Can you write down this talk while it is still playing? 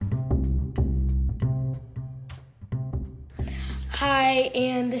Hi,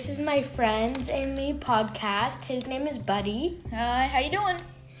 and this is my friends and me podcast. His name is Buddy. Hi, how you doing?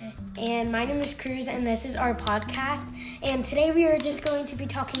 And my name is Cruz, and this is our podcast. And today we are just going to be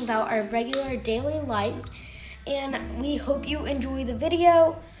talking about our regular daily life. And we hope you enjoy the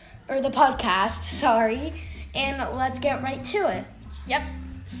video, or the podcast, sorry. And let's get right to it. Yep.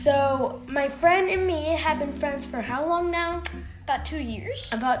 So, my friend and me have been friends for how long now? About 2 years.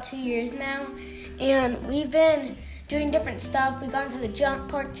 About 2 years now. And we've been doing different stuff. We've gone to the jump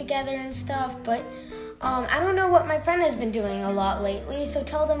park together and stuff, but I don't know what my friend has been doing a lot lately, so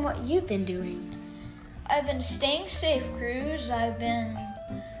tell them what you've been doing. I've been staying safe, Cruz. I've been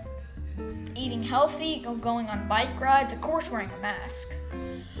eating healthy, going on bike rides, of course wearing a mask.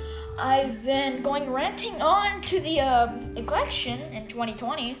 I've been going renting on to the election in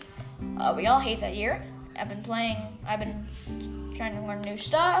 2020. We all hate that year. I've been trying to learn new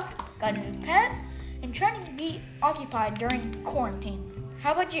stuff, got a new pet, and trying to be occupied during quarantine.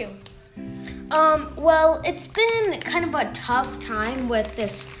 How about you? Well, it's been kind of a tough time with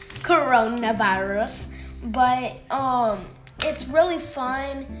this coronavirus, but it's really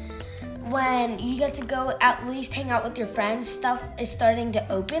fun when you get to go at least hang out with your friends. Stuff is starting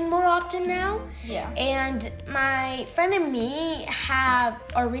to open more often now. Yeah. And my friend and me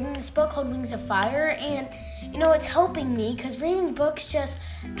are reading this book called Wings of Fire, and it's helping me because reading books just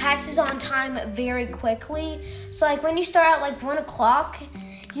passes on time very quickly. So when you start at 1 o'clock,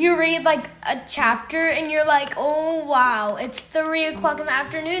 you read a chapter and you're like, oh wow, it's 3 o'clock in the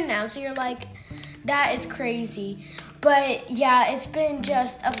afternoon now. So you're like, that is crazy. But yeah, it's been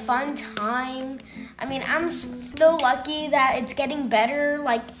just a fun time. I mean, I'm still lucky that it's getting better.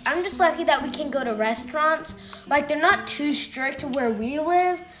 I'm just lucky that we can go to restaurants. They're not too strict where we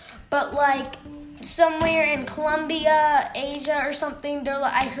live, but somewhere in Colombia, Asia or something,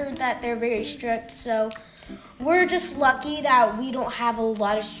 I heard that they're very strict. So we're just lucky that we don't have a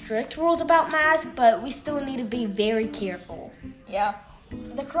lot of strict rules about masks, but we still need to be very careful. Yeah.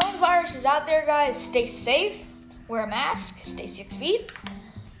 The coronavirus is out there, guys. Stay safe. Wear a mask, stay 6 feet.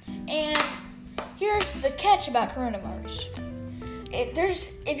 And here's the catch about coronavirus.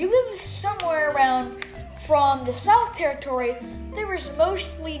 If you live somewhere around from the South Territory, there is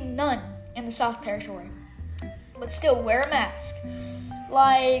mostly none in the South Territory. But still wear a mask.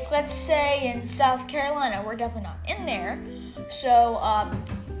 Let's say in South Carolina, we're definitely not in there. So,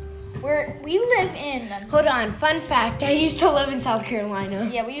 we live in... Hold on, fun fact, I used to live in South Carolina.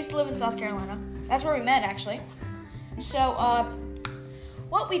 Yeah, we used to live in South Carolina. That's where we met, actually. So,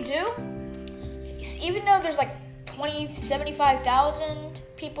 what we do is, even though there's 75,000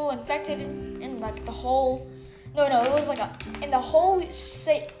 people infected in the whole, it was in the whole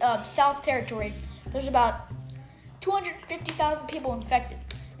South Territory, there's about 250,000 people infected.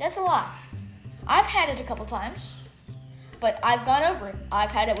 That's a lot. I've had it a couple times, but I've gone over it. I've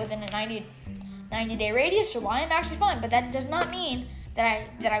had it within a 90-day radius, so I am actually fine. But that does not mean that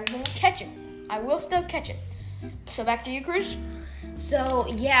I won't catch it. I will still catch it. So back to you, Cruz. So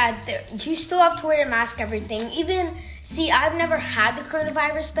yeah, you still have to wear a mask, everything. I've never had the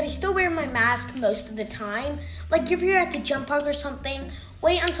coronavirus, but I still wear my mask most of the time. If you're at the jump park or something,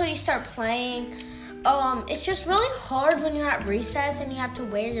 wait until you start playing. It's just really hard when you're at recess and you have to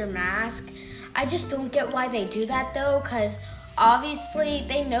wear your mask. I just don't get why they do that though, because obviously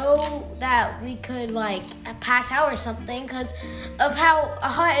they know that we could pass out or something because of how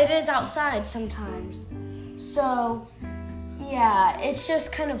hot it is outside sometimes. So, yeah, it's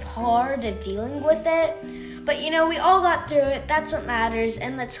just kind of hard dealing with it. But, we all got through it. That's what matters.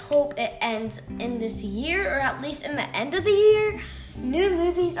 And let's hope it ends in this year, or at least in the end of the year. New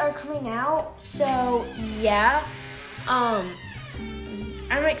movies are coming out. So, yeah. I'm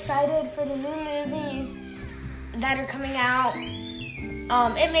excited for the new movies that are coming out.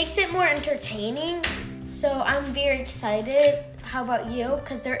 It makes it more entertaining. So, I'm very excited. How about you?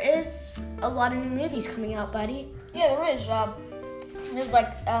 Because there is a lot of new movies coming out, buddy. Yeah, there is. There's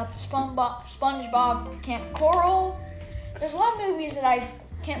SpongeBob Camp Coral. There's a lot of movies that I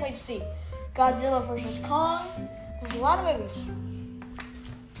can't wait to see. Godzilla vs. Kong. There's a lot of movies.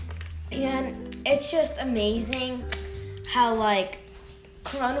 And it's just amazing how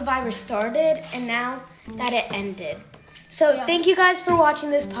coronavirus started and now that it ended. So Thank you guys for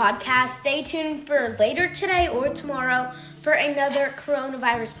watching this podcast. Stay tuned for later today or tomorrow for another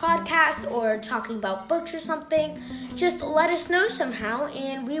coronavirus podcast or talking about books or something. Just let us know somehow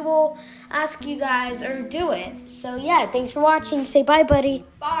and we will ask you guys or do it. So yeah, thanks for watching. Say bye, buddy.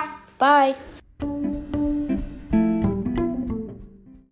 Bye. Bye.